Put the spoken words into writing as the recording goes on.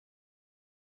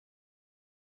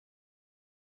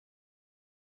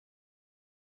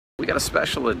We got a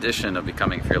special edition of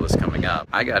Becoming Fearless coming up.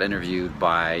 I got interviewed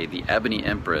by the Ebony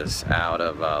Empress out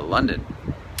of London.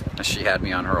 She had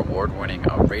me on her award-winning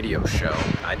radio show.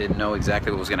 I didn't know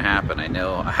exactly what was going to happen. I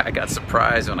know I got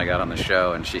surprised when I got on the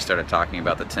show and she started talking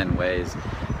about the 10 ways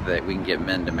that we can get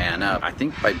men to man up. I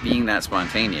think by being that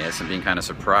spontaneous and being kind of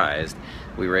surprised,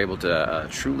 we were able to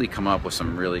truly come up with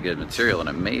some really good material, and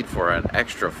it made for an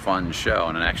extra fun show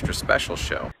and an extra special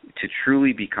show. To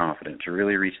truly be confident, to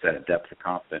really reach that depth of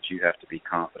confidence, you have to be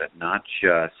confident not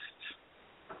just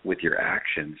with your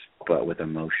actions, but with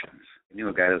emotions. I knew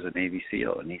a guy that was a Navy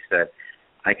SEAL, and he said,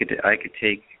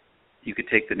 you could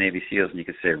take the Navy SEALs and you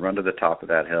could say, run to the top of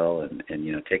that hill and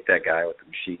you know, take that guy with the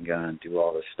machine gun, do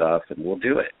all this stuff, and we'll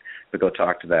do it. But go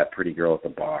talk to that pretty girl at the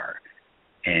bar.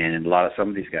 And some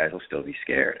of these guys will still be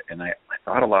scared. And I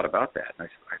thought a lot about that. And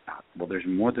I thought, well, there's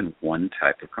more than one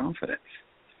type of confidence.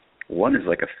 One is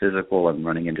like a physical, I'm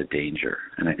running into danger.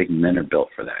 And I think men are built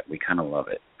for that. We kind of love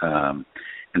it.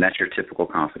 And that's your typical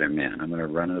confident man. I'm going to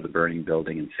run into the burning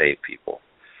building and save people.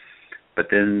 But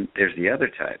then there's the other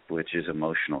type, which is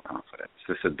emotional confidence.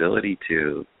 This ability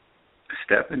to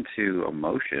step into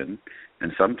emotion,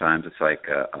 and sometimes it's like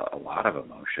a lot of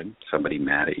emotion, somebody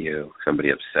mad at you,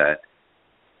 somebody upset,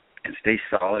 and stay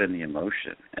solid in the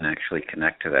emotion and actually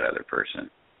connect to that other person.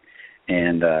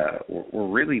 And we're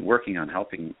really working on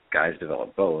helping guys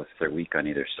develop both. They're weak on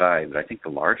either side, but I think the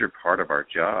larger part of our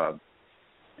job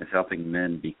is helping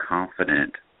men be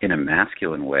confident in a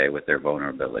masculine way with their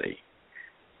vulnerability.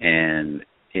 And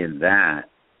in that,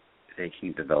 they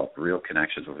can develop real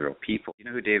connections with real people. You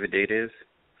know who David Date is?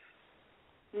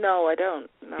 No, I don't.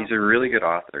 No. He's a really good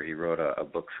author. He wrote a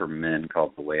book for men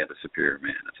called The Way of the Superior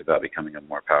Man. It's about becoming a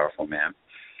more powerful man.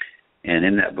 And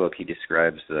in that book, he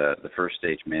describes the first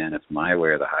stage man. It's my way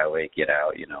or the highway, get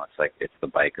out. You know, it's like it's the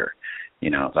biker.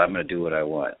 You know, I'm going to do what I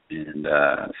want. And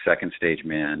second stage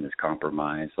man is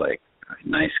compromise, like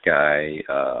nice guy.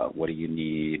 What do you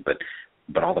need?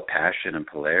 But all the passion and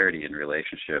polarity in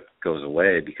relationship goes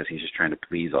away because he's just trying to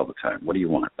please all the time. What do you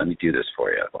want? Let me do this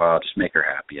for you. Well, I'll just make her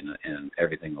happy and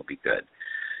everything will be good.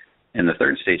 And the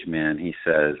third stage man, he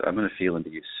says, I'm going to feel into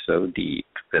you so deep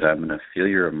that I'm going to feel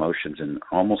your emotions and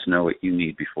almost know what you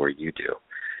need before you do.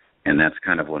 And that's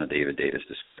kind of one of David Date's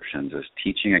descriptions, is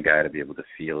teaching a guy to be able to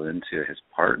feel into his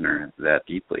partner that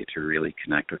deeply, to really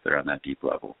connect with her on that deep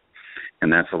level.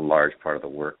 And that's a large part of the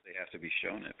work. They have to be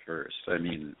shown it first. I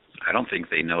mean, I don't think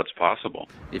they know it's possible.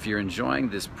 If you're enjoying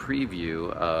this preview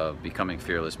of Becoming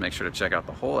Fearless, make sure to check out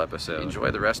the whole episode.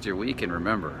 Enjoy the rest of your week, and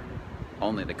remember,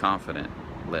 only the confident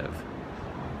live.